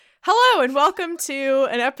Hello and welcome to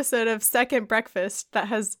an episode of Second Breakfast that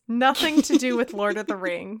has nothing to do with Lord of the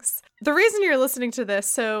Rings. The reason you're listening to this,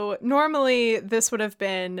 so normally this would have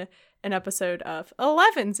been an episode of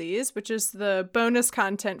Elevensies, which is the bonus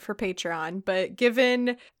content for Patreon, but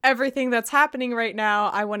given everything that's happening right now,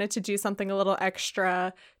 I wanted to do something a little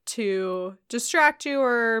extra to distract you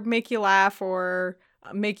or make you laugh or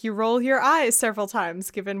make you roll your eyes several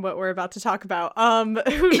times, given what we're about to talk about.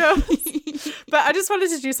 Who knows? But I just wanted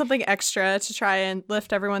to do something extra to try and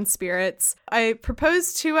lift everyone's spirits. I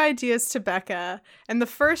proposed 2 ideas to Becca, and the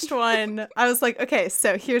first one, I was like, okay,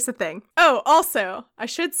 so here's the thing. Oh, also, I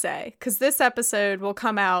should say, because this episode will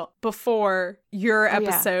come out before your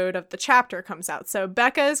episode of the chapter comes out. So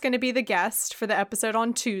Becca is going to be the guest for the episode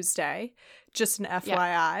on Tuesday. Just an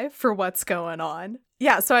FYI for what's going on.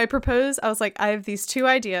 Yeah, so I was like, I have these 2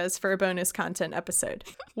 ideas for a bonus content episode.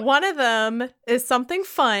 One of them is something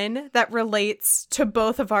fun that relates to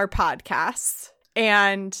both of our podcasts.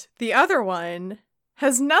 And the other one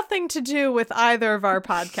has nothing to do with either of our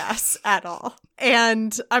podcasts at all.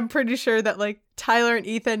 And I'm pretty sure that like Tyler and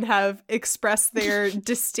Ethan have expressed their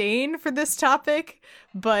disdain for this topic,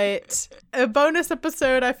 but a bonus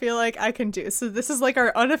episode I feel like I can do. So this is like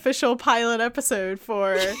our unofficial pilot episode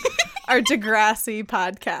for our Degrassi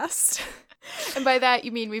podcast. And by that,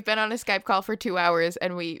 you mean we've been on a Skype call for 2 hours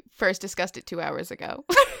and we first discussed it 2 hours ago.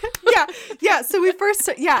 Yeah.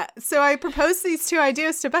 So I proposed these 2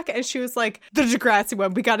 ideas to Becca and she was like, the Degrassi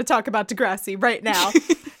one, we got to talk about Degrassi right now.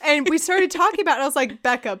 And we started talking about it. I was like,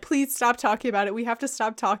 Becca, please stop talking about it. We have to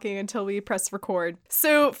stop talking until we press record.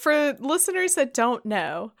 So for listeners that don't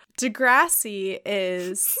know, Degrassi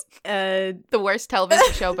is the worst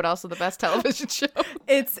television show, but also the best television show.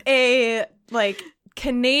 It's a like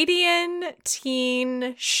Canadian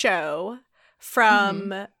teen show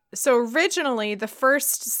from so originally the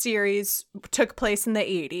first series took place in the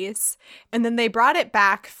 80s and then they brought it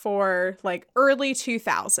back for like early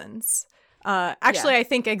 2000s. I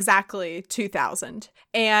think exactly 2000.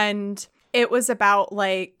 And it was about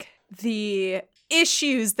like the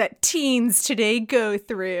issues that teens today go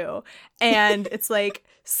through. And it's like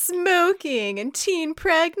smoking and teen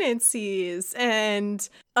pregnancies and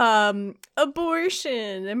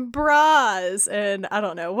abortion and bras and I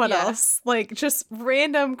don't know what else, like just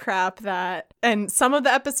random crap that, and some of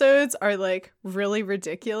the episodes are like really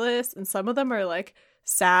ridiculous and some of them are like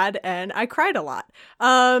sad and I cried a lot.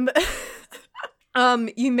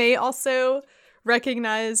 You may also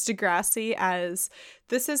recognize Degrassi as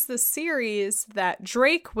this is the series that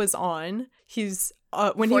Drake was on. He's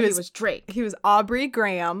when he was Drake. He was Aubrey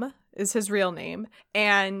Graham is his real name.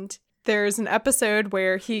 And there's an episode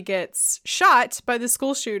where he gets shot by the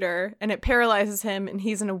school shooter and it paralyzes him and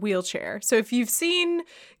he's in a wheelchair. So if you've seen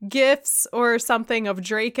GIFs or something of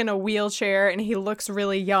Drake in a wheelchair and he looks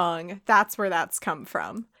really young, that's where that's come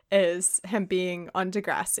from, is him being on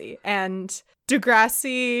Degrassi. And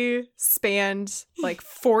Degrassi spanned like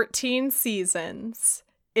 14 seasons.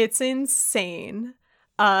 It's insane.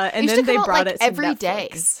 And then they brought it to every Netflix.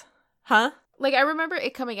 Day. Huh? Like, I remember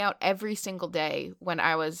it coming out every single day when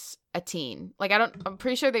I was a teen. Like, I'm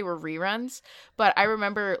pretty sure they were reruns, but I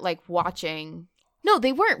remember, like, watching... No,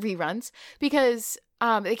 they weren't reruns, because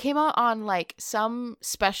they came out on, like, some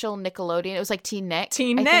special Nickelodeon. It was, like, Teen Nick.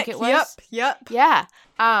 Teen Nick, think it was. Yep. Yeah.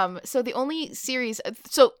 So the only series...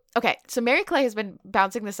 Okay, so Mary Clay has been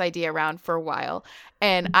bouncing this idea around for a while,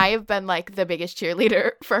 and I have been, like, the biggest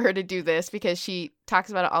cheerleader for her to do this because she talks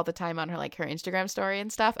about it all the time on her, like, her Instagram story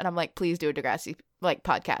and stuff, and I'm like, please do a Degrassi, like,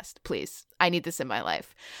 podcast, please. I need this in my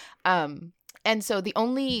life. And so the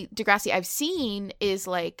only Degrassi I've seen is,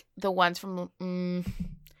 like, the ones from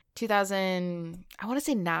 2000, I want to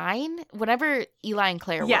say 9, whenever Eli and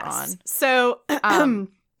Claire were on. So...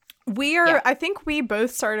 I think we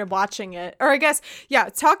both started watching it. Or I guess,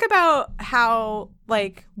 talk about how,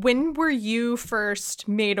 like, when were you first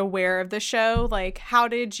made aware of the show? Like, how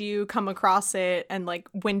did you come across it? And, like,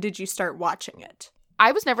 when did you start watching it?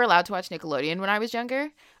 I was never allowed to watch Nickelodeon when I was younger.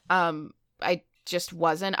 I just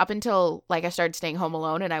wasn't up until, like, I started staying home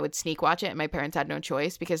alone and I would sneak watch it and my parents had no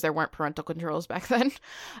choice because there weren't parental controls back then.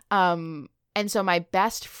 And so my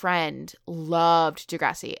best friend loved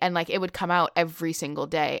Degrassi, and like it would come out every single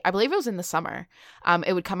day. I believe it was in the summer.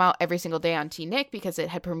 It would come out every single day on Teen Nick because it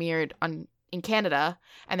had premiered in Canada,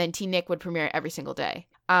 and then Teen Nick would premiere every single day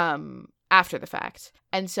after the fact.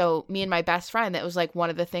 And so me and my best friend, that was like one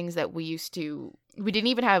of the things that we didn't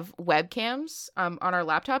even have webcams on our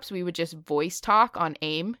laptops. We would just voice talk on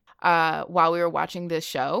AIM while we were watching this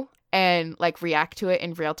show. and like react to it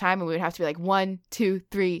in real time, and we would have to be like 1, 2,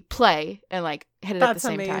 3, play, and like hit it at the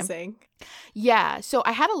same time. That's amazing. Yeah, so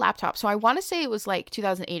I had a laptop. So I want to say it was like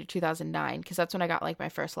 2008 or 2009 because that's when I got like my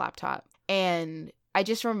first laptop. And I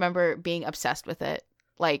just remember being obsessed with it.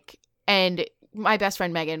 Like, and my best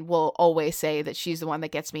friend Megan will always say that she's the one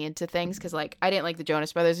that gets me into things because like I didn't like the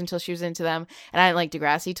Jonas Brothers until she was into them, and I didn't like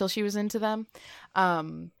Degrassi till she was into them.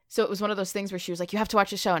 So it was one of those things where she was like, you have to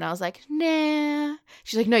watch the show. And I was like, nah.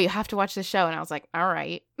 She's like, no, you have to watch the show. And I was like, all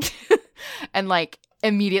right. And like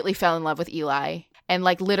immediately fell in love with Eli and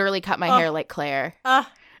like literally cut my hair like Claire. I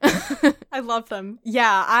love them.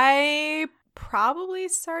 Yeah, I probably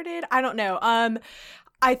started, I don't know.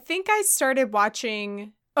 I think I started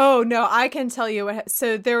watching, oh no, I can tell you what,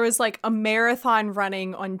 so there was like a marathon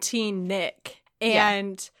running on Teen Nick,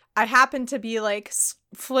 and I happened to be like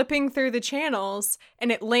flipping through the channels,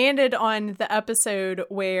 and it landed on the episode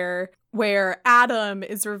where Adam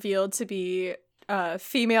is revealed to be a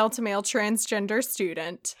female to male transgender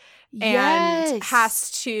student and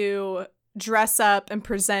has to dress up and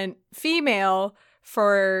present female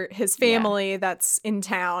for his family that's in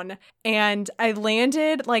town. And I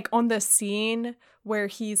landed like on the scene where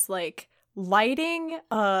he's like lighting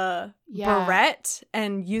a barrette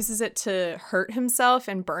and uses it to hurt himself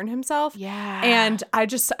and burn himself. Yeah. And I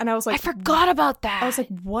was like, I forgot about that. I was like,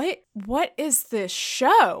 what is this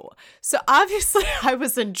show? So obviously I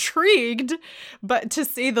was intrigued, but to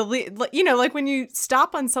see like when you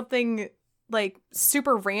stop on something like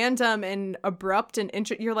super random and abrupt and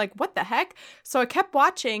you're like, what the heck? So I kept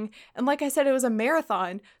watching, and like I said, it was a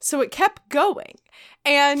marathon, so it kept going.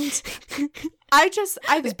 And I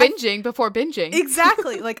was binging before binging.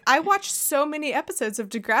 Exactly. Like I watched so many episodes of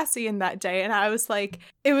Degrassi in that day, and I was like,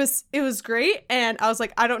 it was great. And I was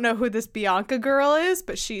like, I don't know who this Bianca girl is,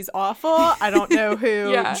 but she's awful. I don't know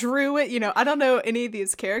who drew it. I don't know any of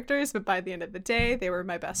these characters, but by the end of the day, they were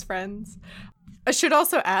my best friends. I should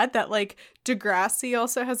also add that, like, Degrassi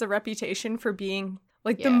also has a reputation for being,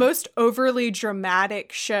 like, the most overly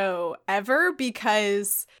dramatic show ever,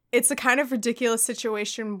 because it's a kind of ridiculous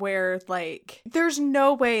situation where, like, there's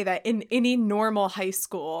no way that in any normal high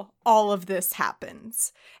school all of this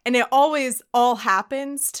happens. And it always all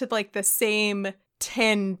happens to, like, the same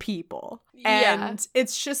 10 people. And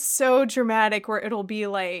it's just so dramatic where it'll be,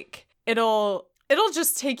 like, it'll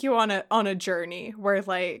just take you on a journey where,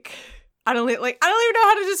 like... I don't even know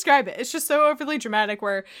how to describe it. It's just so overly dramatic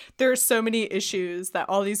where there's so many issues that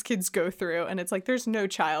all these kids go through. And it's like, there's no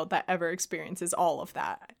child that ever experiences all of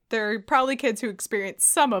that. There are probably kids who experience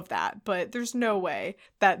some of that, but there's no way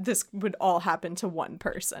that this would all happen to one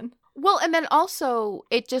person. Well, and then also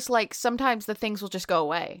it just like sometimes the things will just go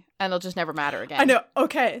away and they'll just never matter again. I know.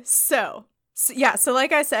 Okay. So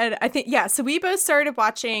like I said, I think, so we both started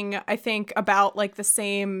watching, I think, about like the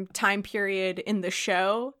same time period in the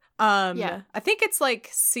show. I think it's like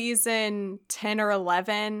season 10 or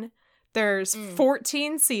 11. There's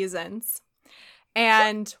 14 seasons.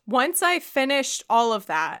 And once I finished all of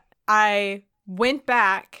that, I went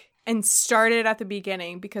back and started at the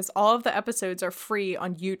beginning because all of the episodes are free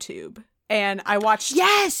on YouTube. And I watched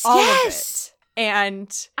all of it.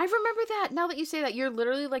 And I remember that. Now that you say that, you're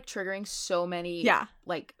literally like triggering so many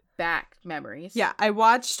like back memories. Yeah, I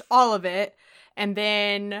watched all of it and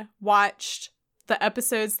then watched the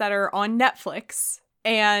episodes that are on Netflix,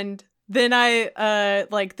 and then I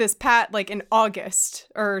in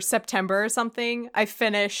August or September or something, I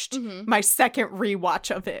finished my second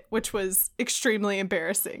rewatch of it, which was extremely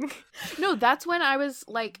embarrassing. No, that's when I was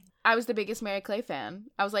the biggest Mary Clay fan.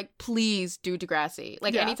 I was like, please do Degrassi.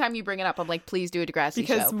 Like anytime you bring it up, I'm like, please do a Degrassi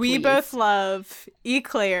show. Because we both love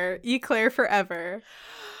Eclair forever.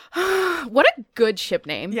 What a good ship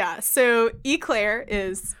name. Yeah, so Eclair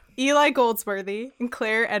is Eli Goldsworthy and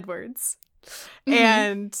Claire Edwards.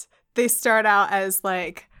 And they start out as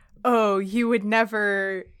like, oh, you would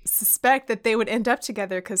never suspect that they would end up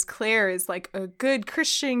together because Claire is like a good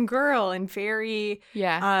Christian girl and very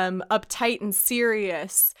uptight and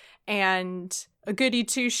serious and a goody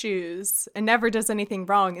two-shoes and never does anything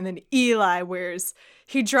wrong. And then Eli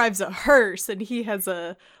he drives a hearse and he has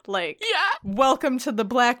a welcome to the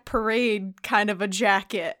Black Parade kind of a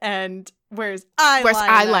jacket and wears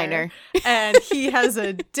eyeliner. And he has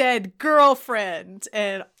a dead girlfriend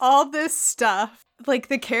and all this stuff. Like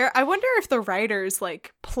I wonder if the writers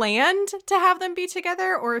like planned to have them be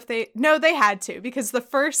together or if they had to, because the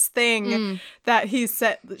first thing that he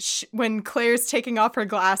said when Claire's taking off her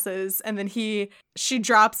glasses and then she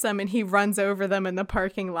drops them and he runs over them in the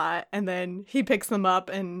parking lot and then he picks them up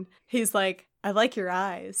and he's like, I like your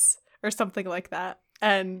eyes or something like that.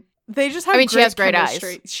 And they just have she has great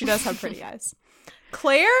chemistry. eyes. She does have pretty eyes.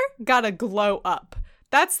 Claire got a glow up.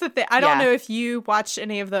 That's the thing. I don't Yeah. know if you watched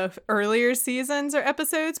any of the earlier seasons or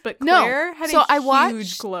episodes, but Claire had a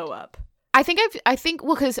huge glow up. I think,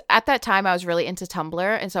 well, because at that time I was really into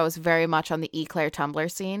Tumblr, and so I was very much on the Claire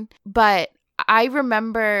Tumblr scene. But I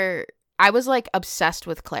remember I was like obsessed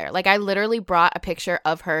with Claire. Like I literally brought a picture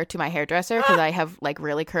of her to my hairdresser because I have like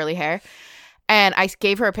really curly hair. And I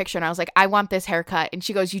gave her a picture and I was like, I want this haircut. And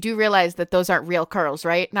she goes, you do realize that those aren't real curls,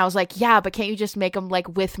 right? And I was like, yeah, but can't you just make them like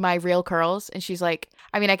with my real curls? And she's like,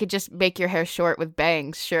 I mean, I could just make your hair short with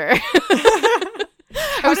bangs, sure. I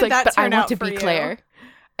was like, but I want to be Claire.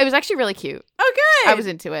 It was actually really cute. Oh, good. I was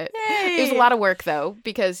into it. Yay. It was a lot of work though,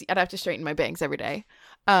 because I'd have to straighten my bangs every day.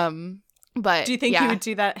 But do you think you would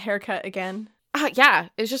do that haircut again? Yeah,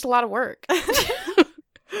 it was just a lot of work.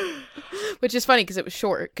 Which is funny because it was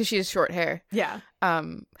short, because she has short hair. Yeah.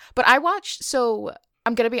 But I watched, so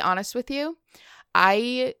I'm going to be honest with you.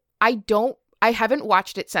 I haven't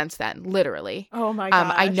watched it since then, literally. Oh my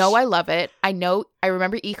gosh. I know I love it. I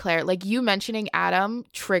remember Claire, like you mentioning Adam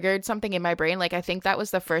triggered something in my brain. Like I think that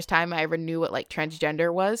was the first time I ever knew what like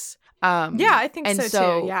transgender was. Yeah, I think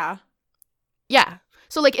so too. Yeah. Yeah.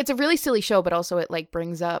 So like it's a really silly show, but also it like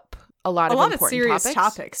brings up a lot of serious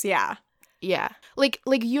topics. Yeah. Yeah. Like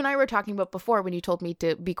you and I were talking about before when you told me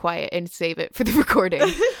to be quiet and save it for the recording.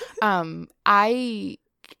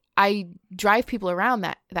 I drive people around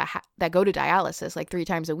that go to dialysis like 3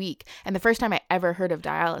 times a week. And the first time I ever heard of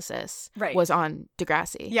dialysis was on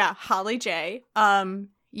Degrassi. Yeah, Holly J.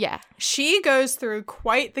 Yeah. She goes through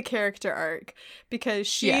quite the character arc because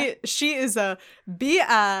she is a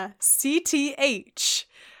BICTH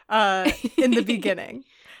in the beginning.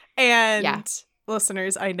 And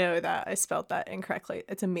listeners, I know that I spelled that incorrectly.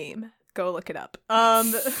 It's a meme. Go look it up.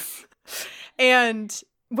 And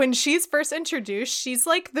when she's first introduced, she's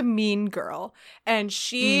like the mean girl. And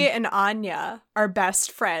she and Anya are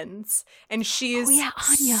best friends. And she's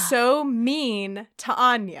so mean to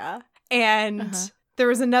Anya. And there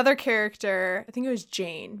was another character, I think it was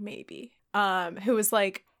Jane, maybe, who was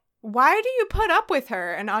like, why do you put up with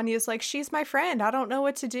her? And Anya's like, she's my friend. I don't know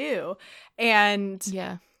what to do. And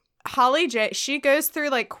Holly J, she goes through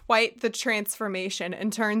like quite the transformation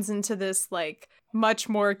and turns into this like much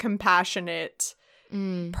more compassionate,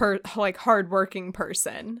 like hardworking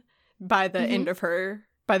person by the end of her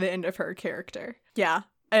character. Yeah.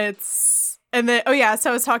 And then, so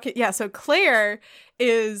I was talking, so Claire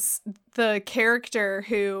is the character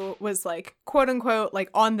who was like, quote unquote, like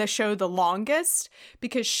on the show the longest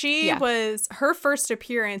because she was, her first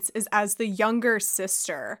appearance is as the younger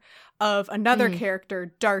sister of another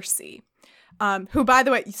character, Darcy. Who, by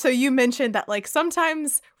the way, so you mentioned that like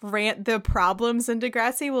sometimes the problems in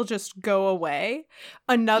Degrassi will just go away.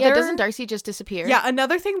 Doesn't Darcy just disappear? Yeah,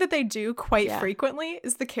 another thing that they do quite frequently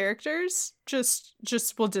is the characters just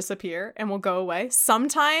will disappear and will go away.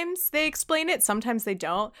 Sometimes they explain it, sometimes they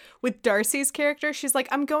don't. With Darcy's character, she's like,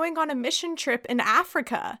 I'm going on a mission trip in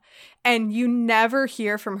Africa, and you never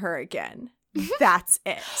hear from her again. That's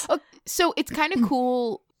it. So it's kind of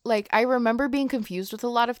cool. Like, I remember being confused with a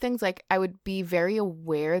lot of things. Like, I would be very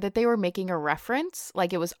aware that they were making a reference.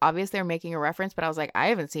 Like, it was obvious they were making a reference, but I was like, I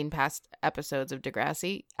haven't seen past episodes of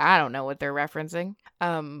Degrassi. I don't know what they're referencing.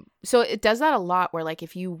 So it does that a lot where, like,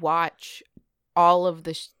 if you watch all of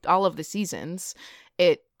the seasons,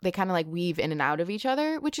 they kind of, like, weave in and out of each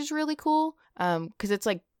other, which is really cool. Because it's,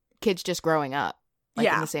 like, kids just growing up,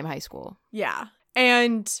 like, in the same high school. Yeah.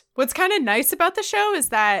 And what's kind of nice about the show is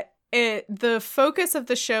that the focus of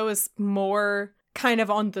the show is more kind of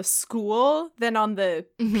on the school than on the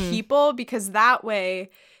people, because that way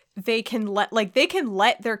they can let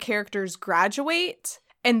their characters graduate,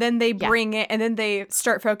 and then they bring it, and then they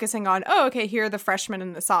start focusing on, here are the freshmen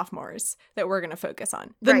and the sophomores that we're going to focus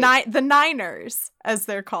on. The Niners, as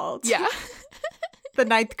they're called. Yeah. The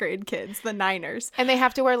 9th grade kids, the Niners. And they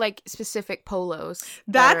have to wear, like, specific polos.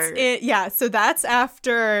 That's it. Yeah. So that's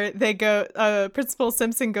after they go, Principal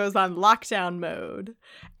Simpson goes on lockdown mode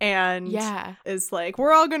and is like,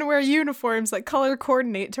 we're all going to wear uniforms that color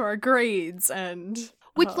coordinate to our grades. And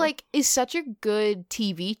which, like, is such a good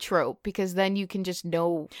TV trope, because then you can just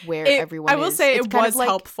know where everyone is. I will say it was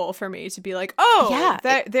helpful for me to be like,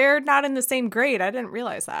 they're not in the same grade. I didn't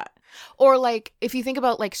realize that. Or, like, if you think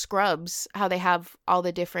about, like, Scrubs, how they have all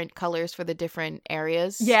the different colors for the different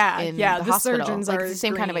areas in the hospital. Surgeons are the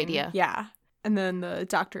same green. kind of idea. Yeah. And then the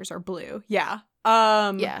doctors are blue. Yeah.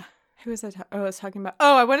 Who was I was talking about?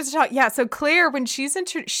 I wanted to talk. Yeah, so Claire, when she's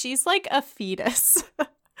like a fetus.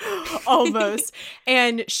 Almost.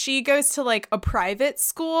 And she goes to like a private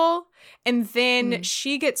school, and then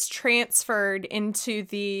she gets transferred into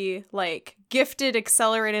the like gifted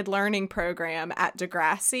accelerated learning program at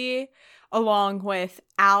Degrassi, along with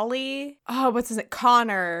Allie. Oh, what's his name?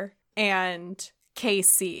 Connor and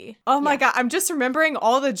Casey. Oh my God. I'm just remembering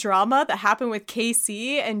all the drama that happened with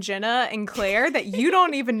Casey and Jenna and Claire that you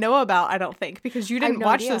don't even know about, I don't think, because you didn't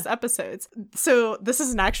watch those episodes. So this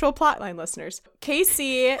is an actual plotline, listeners.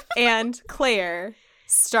 Casey and Claire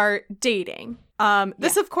start dating.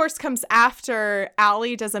 This, of course, comes after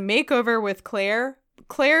Allie does a makeover with Claire.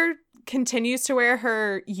 Claire continues to wear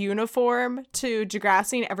her uniform to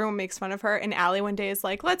Degrassi, and everyone makes fun of her. And Allie one day is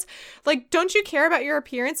like, don't you care about your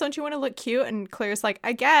appearance? Don't you want to look cute? And Claire's like,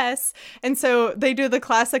 I guess. And so they do the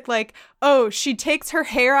classic, like, oh, she takes her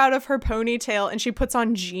hair out of her ponytail and she puts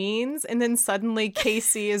on jeans. And then suddenly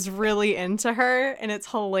Casey is really into her, and it's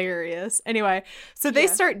hilarious. Anyway, so they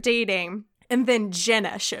start dating. And then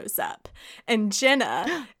Jenna shows up, and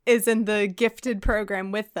Jenna is in the gifted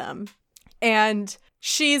program with them. And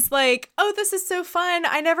she's like, oh, this is so fun.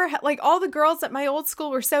 I never like, all the girls at my old school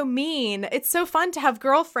were so mean. It's so fun to have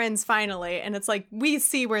girlfriends finally. And it's like, we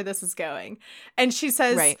see where this is going. And she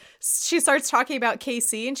says, she starts talking about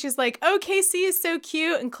Casey, and she's like, oh, Casey is so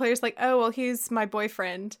cute. And Claire's like, oh, well, he's my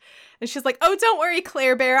boyfriend. And she's like, oh, don't worry,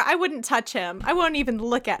 Claire Bear. I wouldn't touch him. I won't even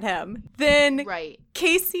look at him. Then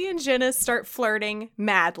Casey and Jenna start flirting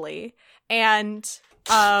madly. And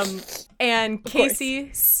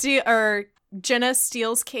Casey Jenna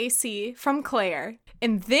steals Casey from Claire.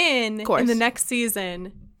 And then in the next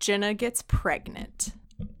season, Jenna gets pregnant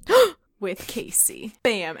with Casey.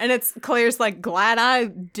 Bam. And it's Claire's like, glad I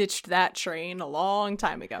ditched that train a long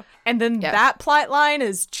time ago. And then that plot line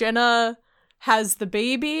is Jenna has the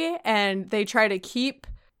baby, and they try to keep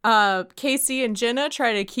Casey and Jenna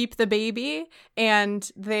try to keep the baby,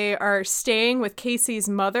 and they are staying with Casey's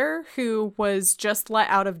mother, who was just let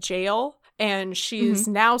out of jail. And she's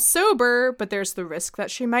now sober, but there's the risk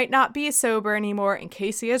that she might not be sober anymore. And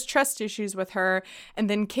Casey has trust issues with her. And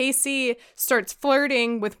then Casey starts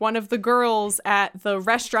flirting with one of the girls at the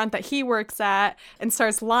restaurant that he works at, and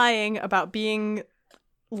starts lying about being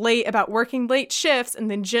late, about working late shifts. And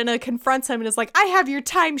then Jenna confronts him and is like, I have your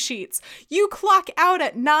timesheets. You clock out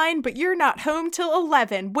at 9, but you're not home till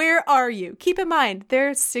 11. Where are you? Keep in mind,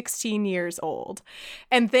 they're 16 years old.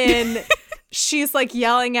 And then she's like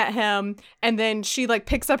yelling at him, and then she like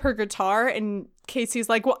picks up her guitar, and Casey's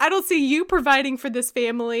like, well, I don't see you providing for this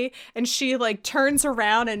family. And she like turns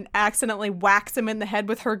around and accidentally whacks him in the head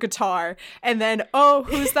with her guitar. And then, oh,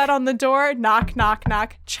 who's that on the door? Knock, knock,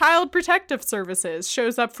 knock. Child Protective Services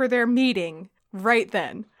shows up for their meeting right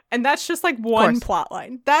then. And that's just like one plot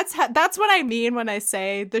line. That's what I mean when I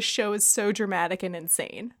say the show is so dramatic and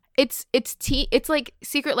insane. It's like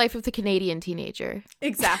Secret Life of the Canadian Teenager.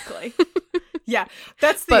 Exactly. Yeah,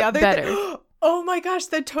 that's the other thing. Oh my gosh,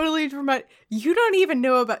 that totally reminds. You don't even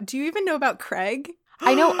know about. Do you even know about Craig?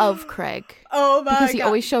 I know of Craig. Oh my god, because he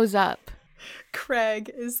always shows up.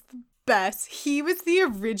 Craig is the best. He was the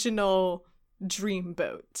original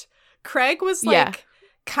Dreamboat. Craig was like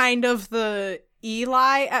kind of the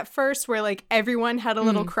Eli at first, where like everyone had a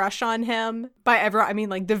little crush on him. By everyone, I mean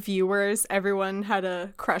like the viewers. Everyone had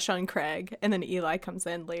a crush on Craig, and then Eli comes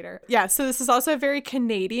in later. Yeah, so this is also a very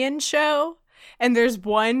Canadian show. And there's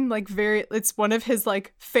one like it's one of his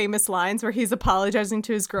like famous lines where he's apologizing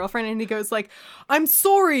to his girlfriend, and he goes like, I'm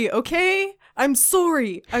sorry, okay? I'm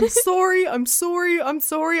sorry. I'm sorry. I'm sorry. I'm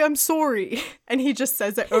sorry. I'm sorry. And he just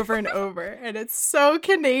says it over and over, and it's so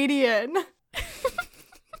Canadian.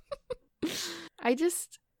 I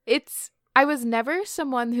was never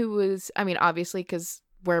someone who was, I mean, obviously because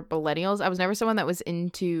we're millennials, I was never someone that was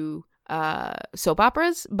into soap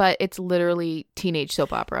operas, but it's literally teenage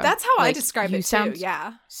soap opera. That's how I describe it too.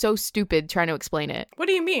 Yeah. So stupid trying to explain it. What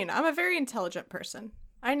do you mean? I'm a very intelligent person.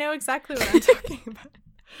 I know exactly what I'm talking about.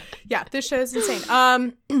 Yeah, this show is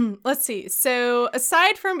insane. Let's see. So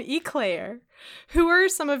aside from Eclair, who are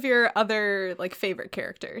some of your other like favorite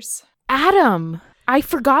characters? Adam. I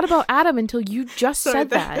forgot about Adam until you just said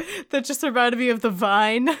that. That just reminded me of the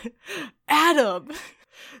Vine. Adam.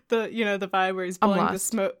 The vine where he's blowing the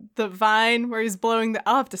smoke. The vine where he's blowing the.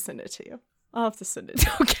 I'll have to send it to you.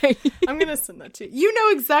 Okay. I'm gonna send that to you. You know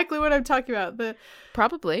exactly what I'm talking about.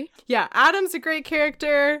 Probably. Yeah, Adam's a great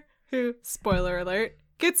character who, spoiler alert,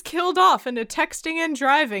 gets killed off in a texting and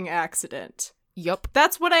driving accident. Yup.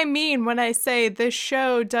 That's what I mean when I say this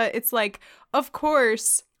show. It's like, of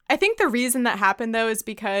course. I think the reason that happened though is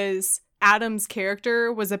because Adam's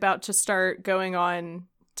character was about to start going on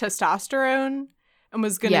testosterone. And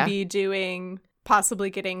was going to be doing possibly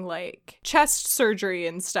getting like chest surgery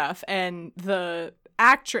and stuff, and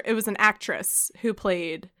it was an actress who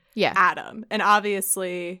played Adam, and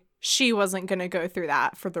obviously she wasn't going to go through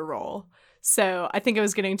that for the role. So I think it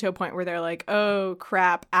was getting to a point where they're like, oh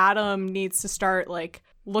crap, Adam needs to start like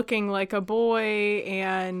looking like a boy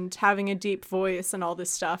and having a deep voice and all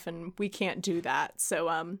this stuff, and we can't do that.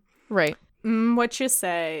 So right. What you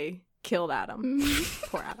say? Killed Adam.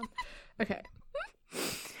 Poor Adam. Okay.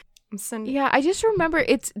 Yeah, I just remember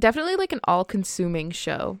it's definitely like an all-consuming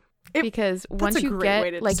show. Because once you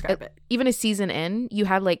get like even a season in, you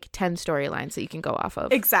have like 10 storylines that you can go off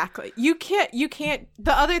of. Exactly. You can't.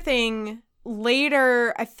 The other thing,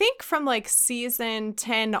 later, I think from like season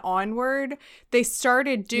 10 onward, they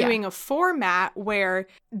started doing a format where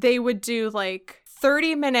they would do like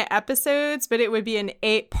 30-minute episodes, but it would be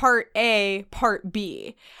part A, part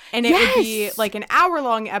B. And it would be like an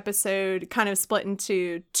hour-long episode kind of split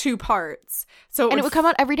into 2 parts. So it would come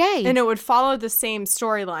out every day. And it would follow the same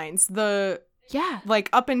storylines. Like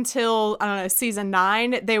up until, I don't know, season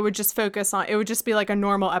 9, they would just focus on, it would just be like a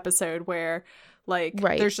normal episode where like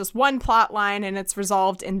there's just one plot line and it's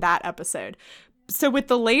resolved in that episode. So with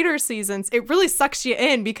the later seasons, it really sucks you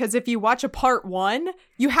in, because if you watch a part 1,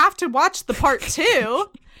 you have to watch the part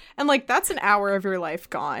 2. And like, that's an hour of your life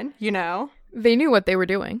gone, you know? They knew what they were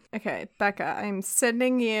doing. Okay, Becca, I'm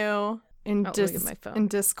sending you in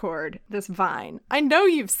Discord this Vine. I know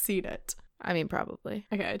you've seen it. I mean, probably.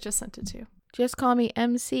 Okay, I just sent it to you. Just call me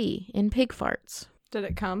MC in pig farts. Did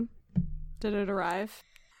it come? Did it arrive?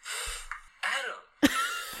 Adam.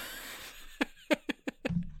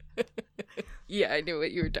 Yeah, I knew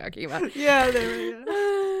what you were talking about. Yeah, there we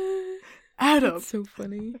go. Adam. That's so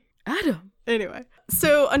funny. Adam. Anyway,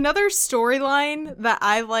 so another storyline that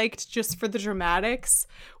I liked just for the dramatics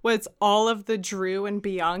was all of the Drew and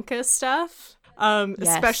Bianca stuff,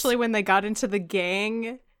 especially when they got into the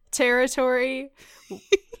gang territory,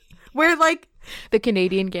 where like the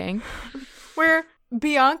Canadian gang, where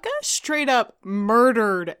Bianca straight up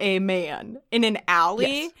murdered a man in an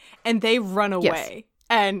alley and they run away.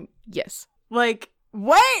 And like,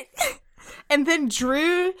 what? And then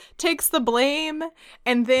Drew takes the blame,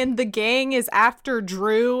 and then the gang is after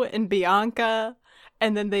Drew and Bianca,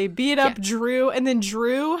 and then they beat up Drew, and then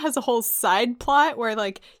Drew has a whole side plot where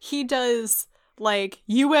like he does like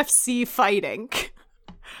UFC fighting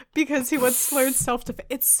because he wants to learn self-defense.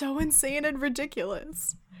 It's so insane and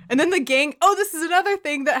ridiculous. And then the gang, this is another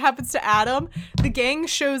thing that happens to Adam. The gang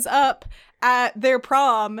shows up at their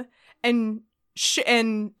prom and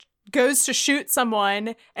goes to shoot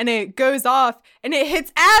someone, and it goes off and it hits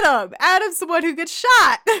Adam. Adam's the one who gets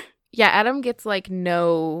shot. Yeah, Adam gets like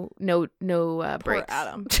no breaks.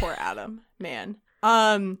 Poor Adam, man.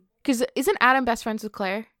 Because isn't Adam best friends with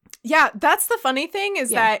Claire? Yeah, that's the funny thing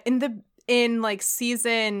is that in like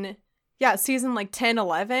season like 10,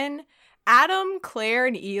 11, Adam, Claire,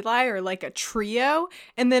 and Eli are like a trio,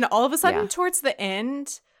 and then all of a sudden towards the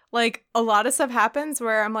end, like, a lot of stuff happens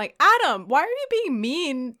where I'm like, Adam, why are you being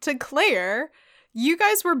mean to Claire? You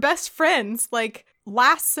guys were best friends, like,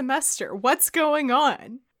 last semester. What's going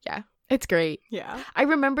on? Yeah, it's great. Yeah. I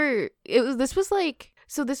remember this was like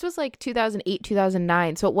 2008,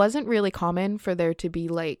 2009, so it wasn't really common for there to be,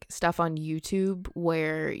 like, stuff on YouTube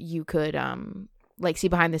where you could, like, see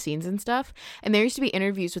behind the scenes and stuff. And there used to be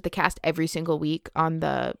interviews with the cast every single week on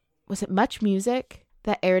was it Much Music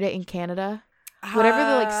that aired it in Canada? Whatever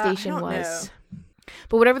the like station was.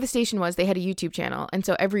 But whatever the station was, they had a YouTube channel. And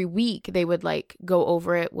so every week they would like go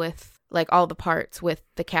over it with like all the parts with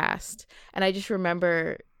the cast. And I just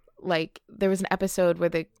remember like there was an episode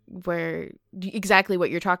where exactly what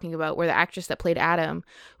you're talking about, where the actress that played Adam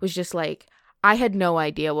was just like, I had no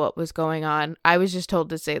idea what was going on. I was just told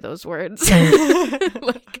to say those words.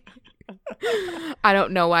 Like, I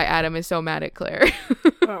don't know why Adam is so mad at Claire.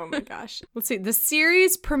 Oh my gosh. Let's see. The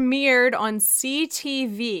series premiered on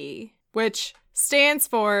CTV, which stands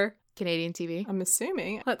for Canadian TV. I'm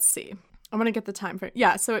assuming. Let's see. I'm going to get the time for it.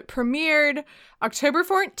 Yeah, so it premiered October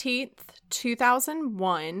 14th,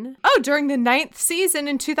 2001. Oh, during the 9th season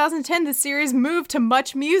in 2010, the series moved to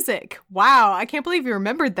Much Music. Wow, I can't believe you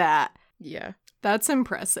remembered that. Yeah. That's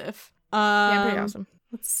impressive. Yeah, pretty awesome.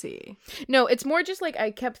 Let's see. No, it's more just like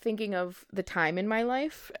I kept thinking of the time in my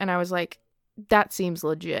life, and I was like, that seems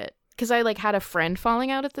legit. Because I like had a friend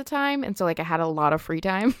falling out at the time, and so like I had a lot of free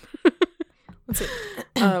time. Let's see.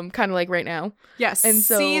 Kind of like right now. Yes. And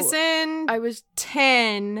so season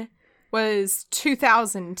 10 was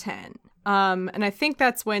 2010. And I think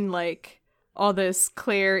that's when like all this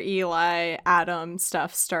Claire, Eli, Adam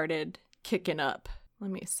stuff started kicking up.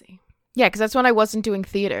 Let me see. Yeah, because that's when I wasn't doing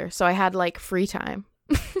theater, so I had like free time.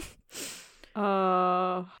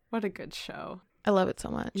 Oh, what a good show. I love it so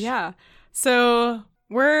much. Yeah. So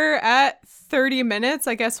we're at 30 minutes.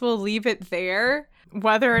 I guess we'll leave it there.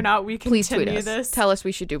 Whether or not we Please tweet continue us. this. Tell us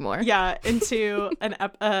we should do more. Yeah, into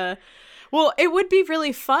well, it would be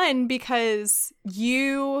really fun because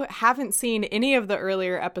you haven't seen any of the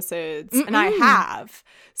earlier episodes and I have.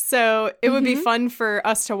 So it would be fun for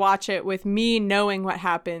us to watch it with me knowing what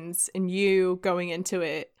happens and you going into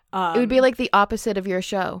it. It would be like the opposite of your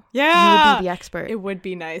show. Yeah. You would be the expert. It would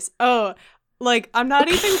be nice. Oh, like, I'm not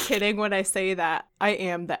even kidding when I say that I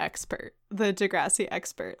am the expert, the Degrassi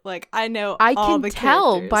expert. Like, I know I all can the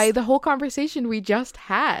tell characters. by the whole conversation we just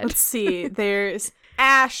had. Let's see. There's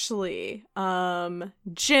Ashley,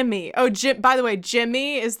 Jimmy. Oh, by the way,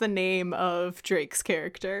 Jimmy is the name of Drake's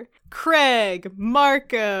character. Craig,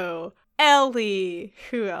 Marco, Ellie.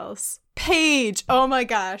 Who else? Paige. Oh my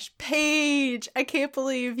gosh, Paige. I can't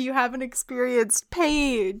believe you haven't experienced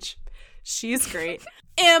Paige. She's great.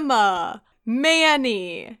 Emma,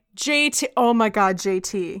 Manny, JT. Oh my god,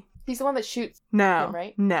 JT. He's the one that shoots No, him,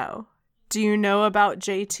 right? no. Do you know about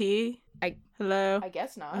JT? Hello? I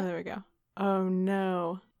guess not. Oh, there we go. Oh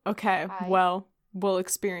no. Okay, Hi. well, we'll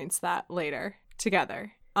experience that later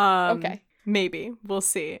together. Okay. Maybe. We'll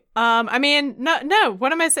see. I mean, no,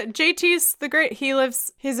 what am I saying? JT's the great. He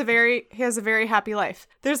has a very happy life.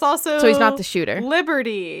 There's also So he's not the shooter.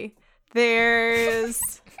 Liberty.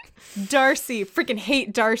 There's Darcy. Freaking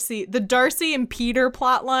hate Darcy. The Darcy and Peter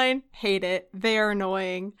plotline. Hate it. They are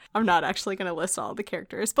annoying. I'm not actually going to list all the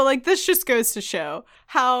characters, but like this just goes to show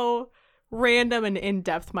how random and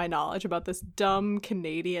in-depth my knowledge about this dumb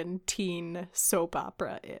Canadian teen soap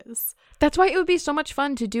opera is. That's why it would be so much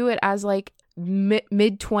fun to do it as like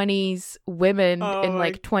mid-20s women in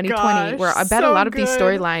like 2020, gosh, where I bet a so lot of these good.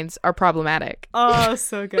 storylines are problematic. Oh,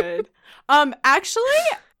 so good. Actually,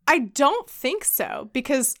 I don't think so,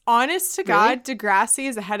 because honest to God, Degrassi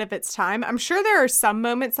is ahead of its time. I'm sure there are some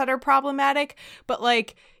moments that are problematic, but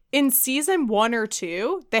like in season 1 or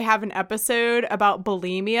 2, they have an episode about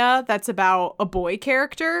bulimia that's about a boy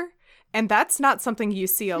character. And that's not something you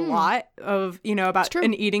see a lot of, about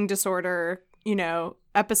an eating disorder,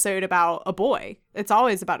 episode about a boy. It's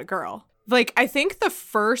always about a girl. Like, I think the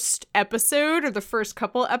first episode or the first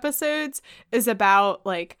couple episodes is about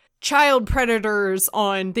like child predators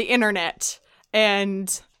on the internet,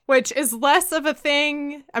 and which is less of a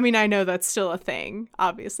thing. I mean, I know that's still a thing,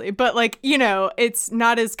 obviously, but like, it's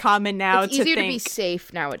not as common now. It's easier to be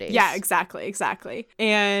safe nowadays. Yeah, exactly.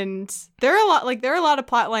 And there are a lot of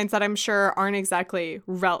plot lines that I'm sure aren't exactly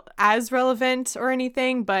as relevant or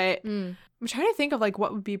anything, but I'm trying to think of like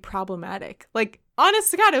what would be problematic. Like,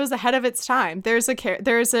 honest to God, it was ahead of its time. There's a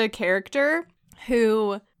character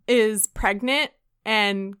who is pregnant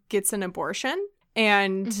and gets an abortion,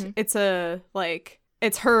 and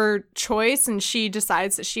it's her choice, and she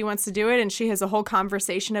decides that she wants to do it, and she has a whole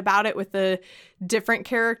conversation about it with a different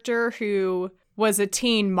character who was a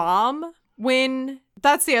teen mom when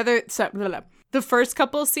that's the other. The first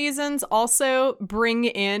couple seasons also bring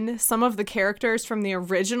in some of the characters from the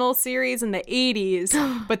original series in the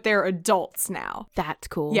 80s, but they're adults now. That's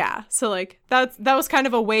cool. Yeah. So like that was kind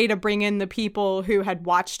of a way to bring in the people who had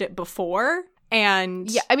watched it before. And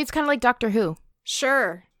yeah, I mean, it's kind of like Doctor Who.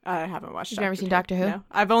 Sure. I haven't watched You've never seen Doctor Who? No.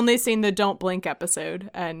 I've only seen the Don't Blink episode,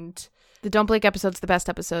 and the Don't Blink episode's the best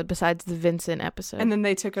episode besides the Vincent episode. And then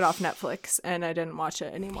they took it off Netflix, and I didn't watch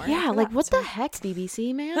it anymore. Yeah, like what the heck,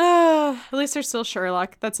 BBC, man? At least there's still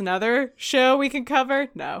Sherlock. That's another show we can cover.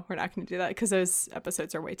 No, we're not going to do that because those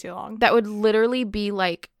episodes are way too long. That would literally be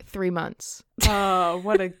like 3 months. Oh,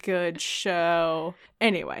 what a good show.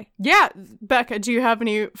 Anyway, yeah, Becca, do you have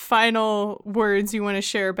any final words you want to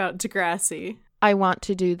share about Degrassi? I want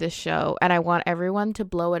to do this show, and I want everyone to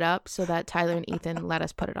blow it up so that Tyler and Ethan let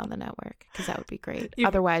us put it on the network, because that would be great.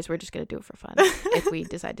 Otherwise, we're just going to do it for fun if we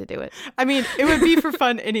decide to do it. I mean, it would be for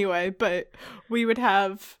fun anyway, but we would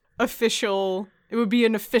have it would be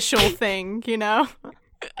an official thing,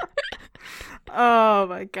 Oh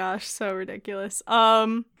my gosh, so ridiculous.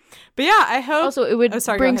 But yeah, I hope also it would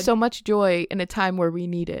bring so much joy in a time where we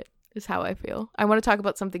need it. Is how I feel. I want to talk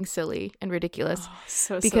about something silly and ridiculous,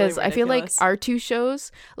 because I feel like our two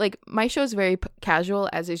shows, like my show is very casual,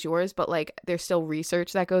 as is yours, but like there's still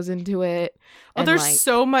research that goes into it. Oh, there's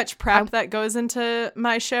so much prep that goes into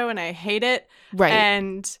my show, and I hate it. Right.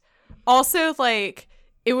 And also, like,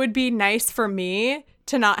 it would be nice for me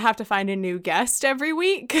to not have to find a new guest every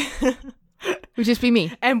week. Would just be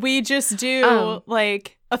me. And we just do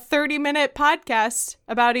like a 30-minute podcast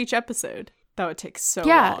about each episode. That would take so long.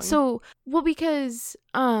 Yeah, so, well, because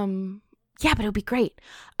Yeah, but it would be great.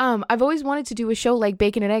 I've always wanted to do a show like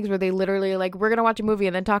Bacon and Eggs where they literally like, we're going to watch a movie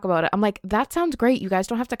and then talk about it. I'm like, that sounds great. You guys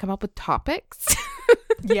don't have to come up with topics.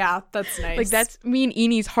 Yeah, that's nice. Like that's me and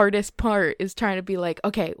Enie's hardest part is trying to be like,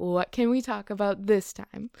 okay, what can we talk about this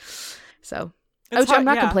time? So I'm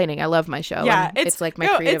not complaining. I love my show. Yeah, it's like my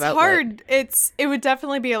creative outlet. Hard. It would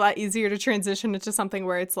definitely be a lot easier to transition into something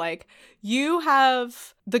where it's like you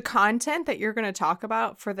have the content that you're going to talk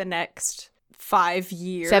about for the next 5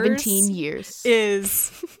 years, 17 years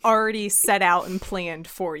is already set out and planned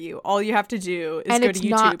for you. All you have to do is go to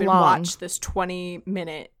YouTube and watch this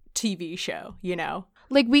 20-minute TV show, you know?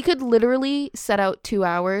 Like we could literally set out 2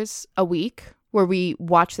 hours a week where we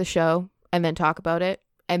watch the show and then talk about it.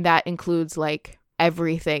 And that includes like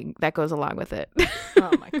everything that goes along with it.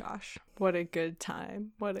 Oh my gosh. What a good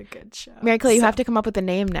time. What a good show. Mary Clay, you have to come up with a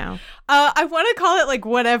name now. I want to call it like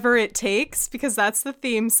Whatever It Takes because that's the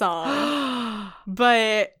theme song.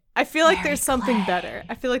 But I feel like there's something better.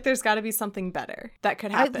 I feel like there's got to be something better that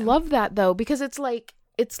could happen. I love that though because it's like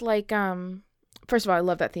first of all, I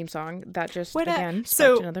love that theme song. That just again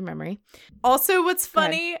sparked another memory. Also, what's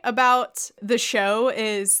funny about the show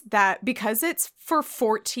is that because it's for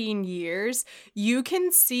 14 years, you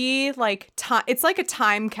can see like time. It's like a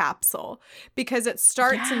time capsule because it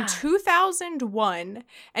starts in 2001,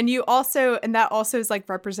 and that also is like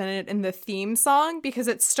represented in the theme song because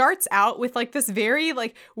it starts out with like this very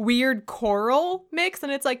like weird choral mix,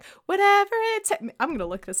 and it's like whatever I'm gonna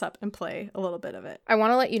look this up and play a little bit of it. I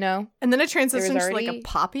want to let you know, and then it transitions to like a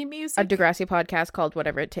poppy music. A Degrassi podcast called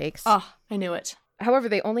Whatever It Takes. Oh, I knew it. However,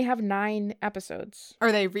 they only have 9 episodes.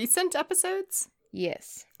 Are they recent episodes?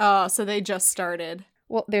 Yes. Oh, so they just started.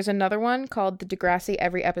 Well, there's another one called the Degrassi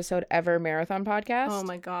Every Episode Ever Marathon Podcast. Oh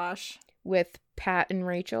my gosh. With Pat and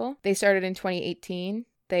Rachel. They started in 2018.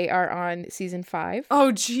 They are on season 5.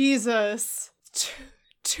 Oh, Jesus.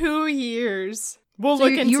 2 years. We'll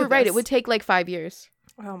look into You were right. this. It would take like 5 years.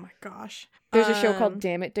 Oh my gosh. There's a show called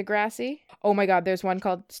Damn It, Degrassi. Oh my God, there's one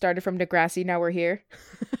called Started from Degrassi, Now We're Here.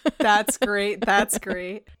 That's great. That's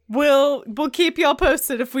great. We'll keep y'all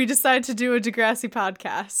posted if we decide to do a Degrassi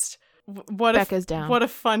podcast. Becca's down. What a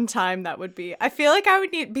fun time that would be. I feel like I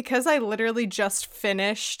would need, because I literally just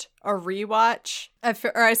finished a rewatch,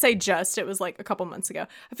 it was like a couple months ago.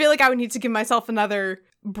 I feel like I would need to give myself another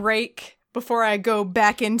break before I go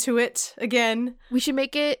back into it again. We should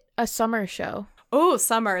make it a summer show. Oh,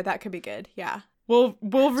 summer. That could be good. Yeah. We'll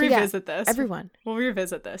revisit this. Everyone. We'll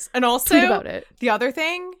revisit this. And also, tweet about it. The other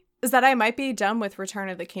thing is that I might be done with Return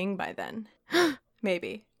of the King by then.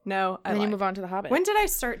 Maybe. No, and then you move on to The Hobbit. When did I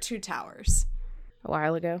start Two Towers? A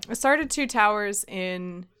while ago. I started Two Towers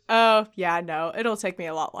in... Oh, yeah, no. It'll take me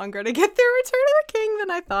a lot longer to get through Return of the King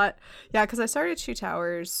than I thought. Yeah, because I started Two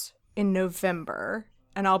Towers in November,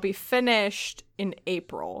 and I'll be finished in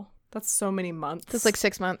April. That's so many months. That's like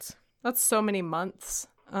 6 months. That's so many months.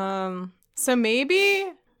 So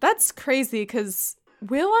maybe that's crazy because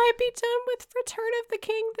will I be done with Return of the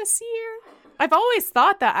King this year? I've always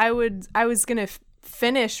thought that I was gonna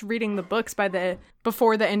finish reading the books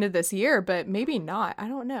before the end of this year, but maybe not. I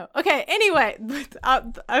don't know. Okay, anyway,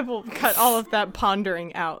 I will cut all of that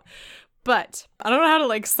pondering out. But I don't know how to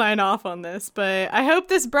like sign off on this, but I hope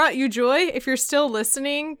this brought you joy. If you're still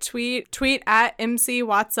listening, tweet at MC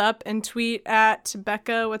What's Up and tweet at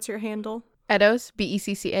Becca. What's your handle? Eddows,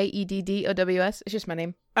 BeccaEddows. It's just my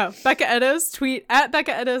name. Oh, Becca Eddows. Tweet at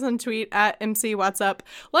Becca Eddows and tweet at MC What's Up.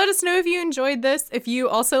 Let us know if you enjoyed this. If you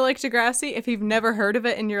also like Degrassi, if you've never heard of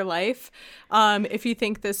it in your life, if you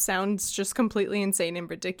think this sounds just completely insane and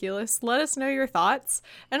ridiculous, let us know your thoughts.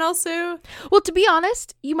 And also, well, to be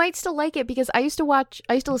honest, you might still like it because I used to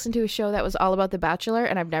listen to a show that was all about The Bachelor,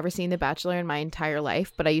 and I've never seen The Bachelor in my entire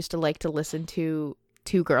life, but I used to like to listen to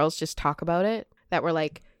 2 girls just talk about it that were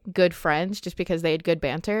like good friends just because they had good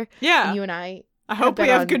banter. Yeah. And you and I hope we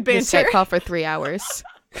have good banter. Skype call for 3 hours.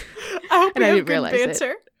 I hope we have good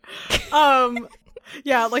banter.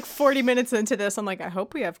 Yeah, like 40 minutes into this, I'm like, I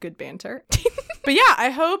hope we have good banter. But yeah, I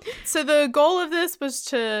hope. So the goal of this was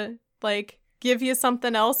to like give you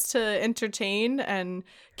something else to entertain and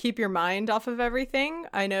keep your mind off of everything.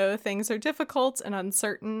 I know things are difficult and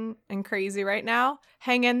uncertain and crazy right now.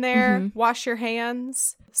 Hang in there. Wash your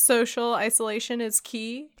hands. Social isolation is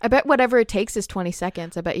key. I bet Whatever It Takes is 20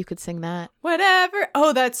 seconds. I bet you could sing that. Whatever.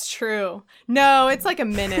 Oh, that's true. No, it's like a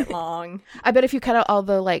minute long. I bet if you cut out all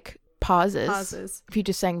the like pauses, if you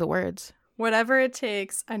just sang the words. Whatever it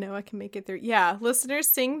takes. I know I can make it through. Yeah, listeners,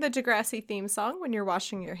 sing the Degrassi theme song when you're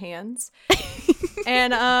washing your hands.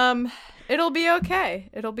 And it'll be okay.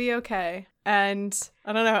 It'll be okay. And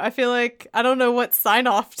I don't know. I feel like I don't know what sign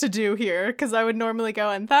off to do here because I would normally go,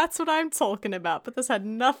 and that's what I'm talking about. But this had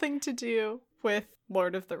nothing to do with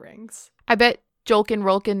Lord of the Rings. I bet Jolkin,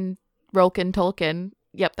 Rolkin, Tolkien.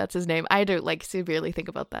 Yep, that's his name. I had to like severely think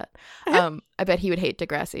about that. I bet he would hate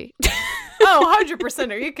Degrassi. Oh,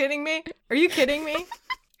 100%. Are you kidding me? Are you kidding me?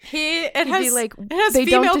 It has they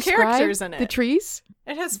female don't describe characters in it. The trees?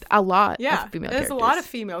 It has A lot yeah, of female there's characters. a lot of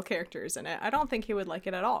female characters in it. I don't think he would like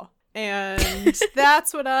it at all. And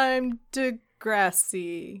that's what I'm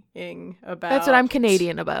Degrassi-ing about. That's what I'm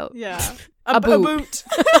Canadian about. Yeah. A boot. boot.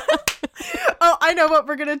 Oh, I know what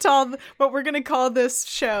we're gonna call this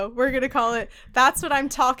show. We're gonna call it That's What I'm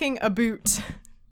Talking A Boot.